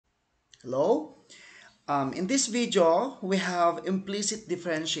Hello? In this video, we have implicit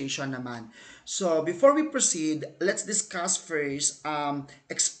differentiation naman. So, before we proceed, let's discuss first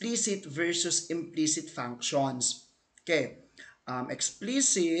explicit versus implicit functions. Okay.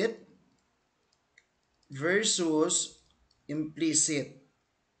 Explicit versus implicit.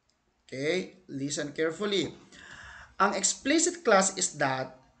 Okay. Listen carefully. Ang explicit class is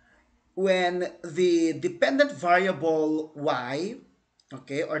that when the dependent variable y,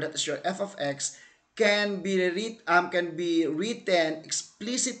 okay, or that is your f of x, can be written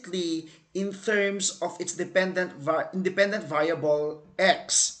explicitly in terms of its independent variable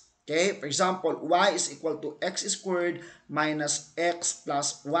x. Okay, for example, y is equal to x squared minus x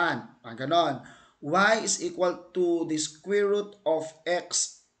plus 1. Ganon. Y is equal to the square root of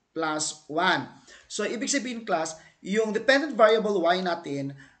x plus 1. So, ibig sabihin class, yung dependent variable y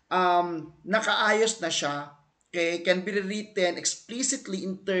natin, nakaayos na siya, okay, can be written explicitly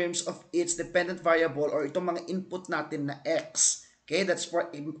in terms of its dependent variable or itong mga input natin na x. Okay, that's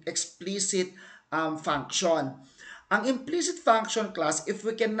for explicit function. Ang implicit function class, if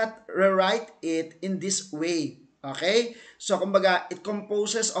we cannot rewrite it in this way, okay? So, kumbaga, it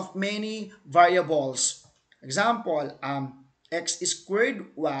composes of many variables. Example, x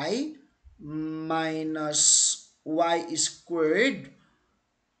squared y minus y squared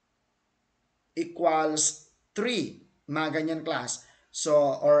equals 3. Mga ganyan class. So,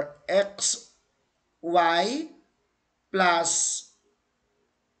 or x, y plus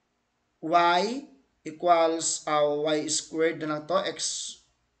y equals y squared na lang to.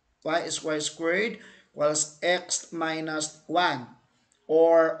 Y is y squared equals x minus 1.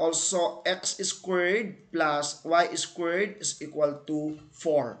 Or also x squared plus y squared is equal to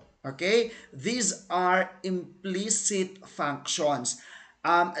 4. Okay? These are implicit functions.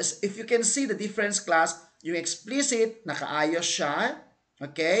 As if you can see the difference class, yung explicit, nakaayos siya.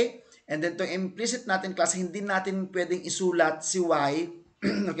 Okay? And then itong implicit natin class, hindi natin pwedeng isulat si y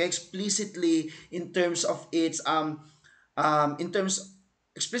okay, explicitly in terms of its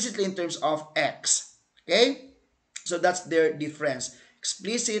explicitly in terms of x. Okay? So that's their difference.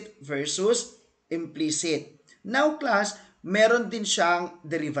 Explicit versus implicit. Now class, meron din siyang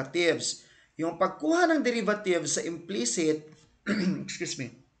derivatives. Yung pagkuha ng derivatives sa implicit, excuse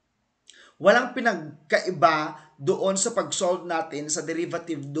me, walang pinagkaiba doon sa pag-solve natin sa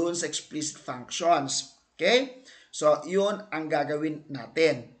derivative doon sa explicit functions. Okay? So, yun ang gagawin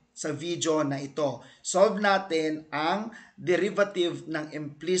natin sa video na ito. Solve natin ang derivative ng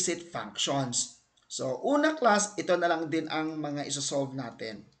implicit functions. So, una class, ito na lang din ang mga isosolve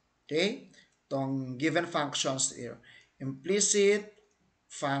natin. Okay? Itong given functions here. Implicit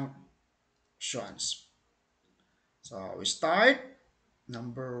functions. So, we start.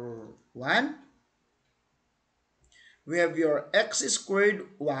 Number 1. We have your x squared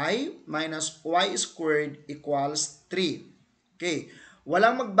y minus y squared equals 3. Okay.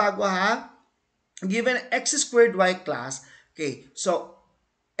 Walang magbago ha. Given x squared y class, okay, so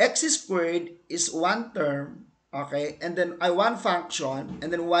x squared is one term, okay, and then one function,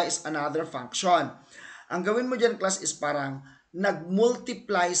 and then y is another function. Ang gawin mo dyan class is parang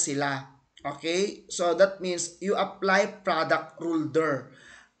nag-multiply sila. Okay? So that means you apply product rule there.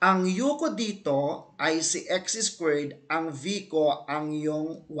 Ang u ko dito ay si x squared, ang v ko ang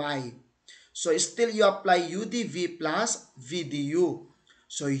yung y. So still you apply u dv plus v du.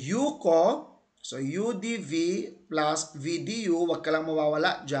 So u ko, so u dv plus v du, wag ka lang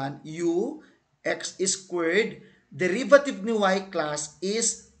mawawala dyan, u x squared, derivative ni y class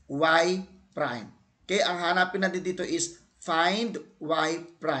is y prime. Okay, ang hanapin natin dito is find y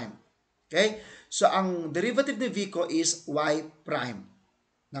prime. Okay, so ang derivative ni v ko is y prime.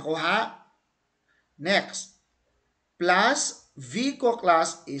 Nakuha? Next, plus v ko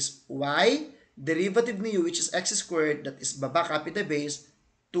class is y, derivative ni u which is x squared, that is baba, copy the base,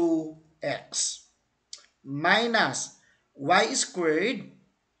 2x. Minus y squared,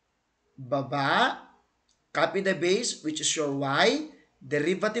 baba, copy the base which is your y,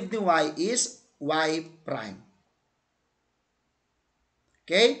 derivative ni y is y prime.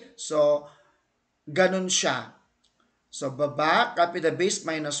 Okay? So, ganun siya. So, baba, copy the base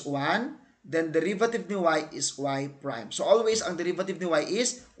minus 1. Then, derivative ni y is y prime. So, always, ang derivative ni y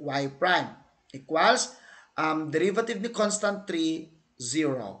is y prime. Equals, derivative ni constant 3,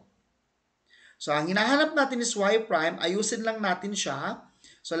 0. So, ang hinahanap natin is y prime. Ayusin lang natin siya.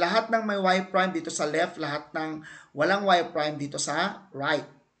 So, lahat ng may y prime dito sa left, lahat ng walang y prime dito sa right.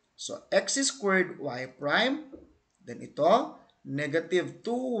 So, x squared y prime. Then, ito, negative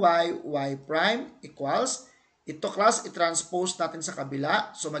 2y y prime equals, ito class, i-transpose natin sa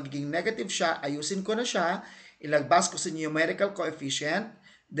kabila. So, magiging negative siya. Ayusin ko na siya. Ilagbas ko sa numerical coefficient.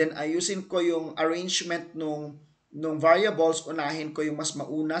 then ayusin ko yung arrangement nung variables, unahin ko yung mas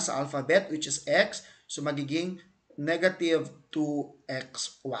mauna sa alphabet, which is x. So, magiging negative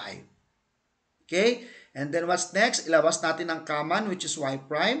 2xy. Okay? And then what's next? Ilabas natin ang common, which is y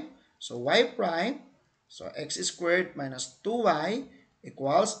prime. So, y prime, so x squared minus 2y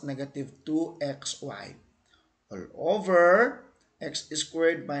equals negative 2xy. All over x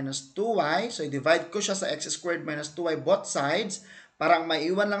squared minus 2y. So, i-divide ko siya sa x squared minus 2y both sides. Parang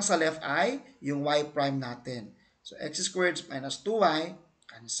maiwan lang sa left ay yung y prime natin. So, x squared minus 2y,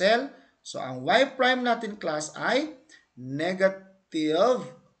 cancel. So, ang y prime natin, class, ay negative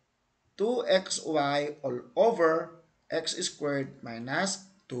 2xy all over x squared minus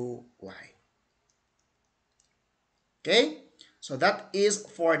 2y. Okay? So, that is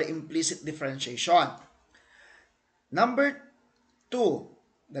for the implicit differentiation. Number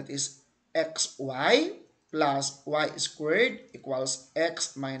 2, that is xy plus y squared equals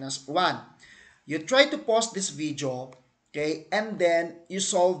x minus 1. You try to pause this video, okay, and then you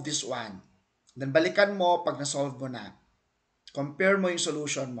solve this one. Then balikan mo pag na-solve mo na. Compare mo yung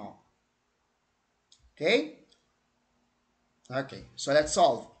solution mo. Okay? Okay, so let's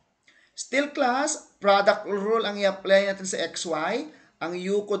solve. Still class, product rule ang i-apply natin sa xy. Ang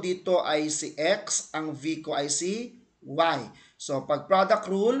u ko dito ay si x, ang v ko ay si y. So, pag product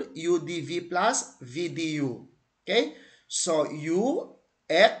rule, u dv plus v du. Okay? So, u,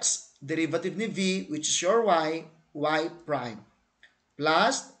 x, derivative ni v, which is your y prime.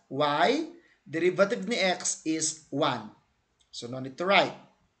 Plus y, derivative ni x is 1. So, no need to write.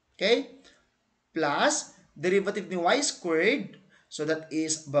 Okay? Plus, derivative ni y squared. So, that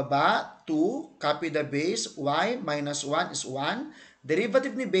is baba, 2, copy the base, y minus 1 is 1.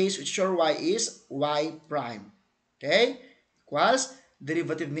 Derivative ni base, which your y is y prime. Okay? Equals,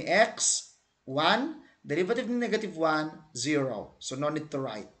 derivative ni x, 1. Derivative ni negative 1, 0. So, no need to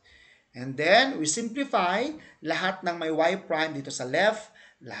write. And then, we simplify lahat ng may y prime dito sa left,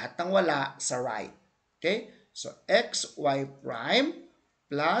 lahat ng wala sa right. Okay? So, x, y prime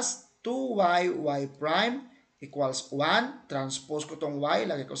plus 2y, y prime equals 1. Transpose ko tong y,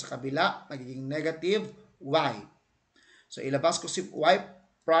 lagay ko sa kabila, magiging negative y. So, ilabas ko si y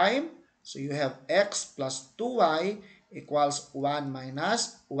prime. So, you have x plus 2y equals 1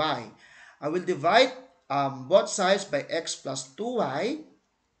 minus y. I will divide both sides by x plus 2y.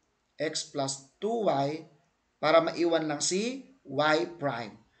 X plus 2y para maiwan lang si y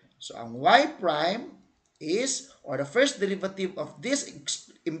prime. So, ang y prime is, or the first derivative of this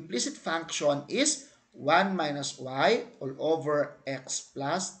implicit function is 1 minus y all over x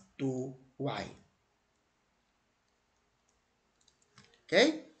plus 2y.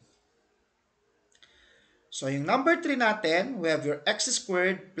 Okay? So, yung number 3 natin, we have your x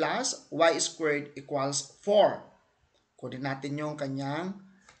squared plus y squared equals 4. Kunin natin yung kanyang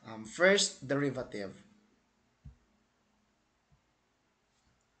first derivative.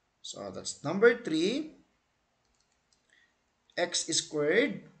 So, that's number 3. X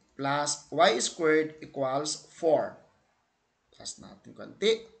squared plus y squared equals 4. Plus natin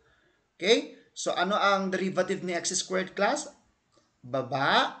konti. Okay? So, ano ang derivative ni x squared, class?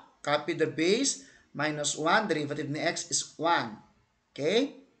 Baba, copy the base, minus 1, derivative ni x is 1.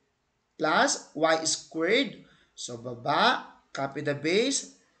 Okay? Plus y squared. So, baba, copy the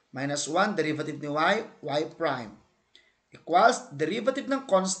base, minus 1, derivative ni y, y prime. Equals derivative ng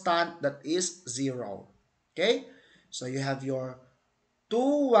constant, that is 0. Okay? So, you have your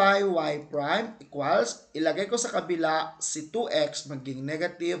 2y, y prime equals, ilagay ko sa kabila si 2x, maging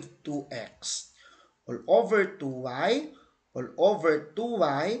negative 2x. All over 2y, all over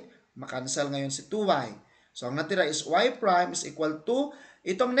 2y, makancel ngayon si 2y. So, ang natira is y prime is equal to,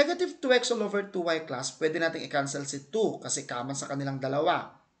 itong negative 2x all over 2y, class, pwede natin i-cancel si 2 kasi common sa kanilang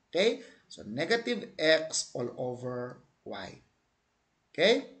dalawa. Okay? So, negative x all over y.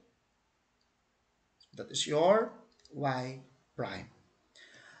 Okay? That is your y prime.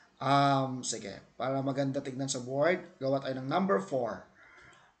 Sige, para maganda tignan sa board, gawa tayo ng number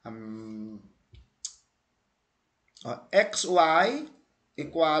 4. Xy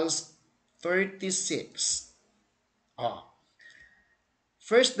equals 36.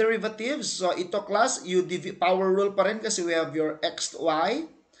 First derivative, so ito, class, power rule pa rin kasi we have your xy.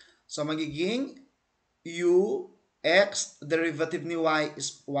 So, magiging u, x, derivative ni y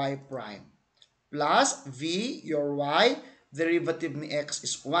is y prime. Plus v, your y, derivative ni x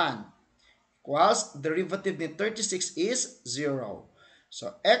is 1. Equals, derivative ni 36 is 0.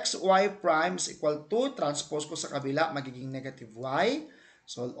 So, xy prime is equal to, transpose ko sa kabila, magiging negative y.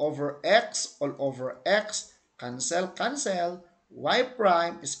 So, all over x, cancel, cancel. Y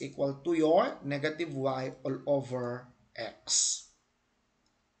prime is equal to your negative y all over x.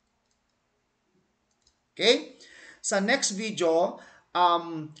 Okay? Sa next video,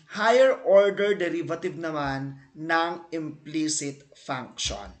 higher order derivative naman ng implicit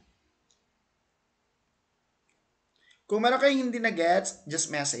function. Kung meron kayong hindi na gets,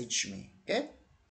 just message me. Okay?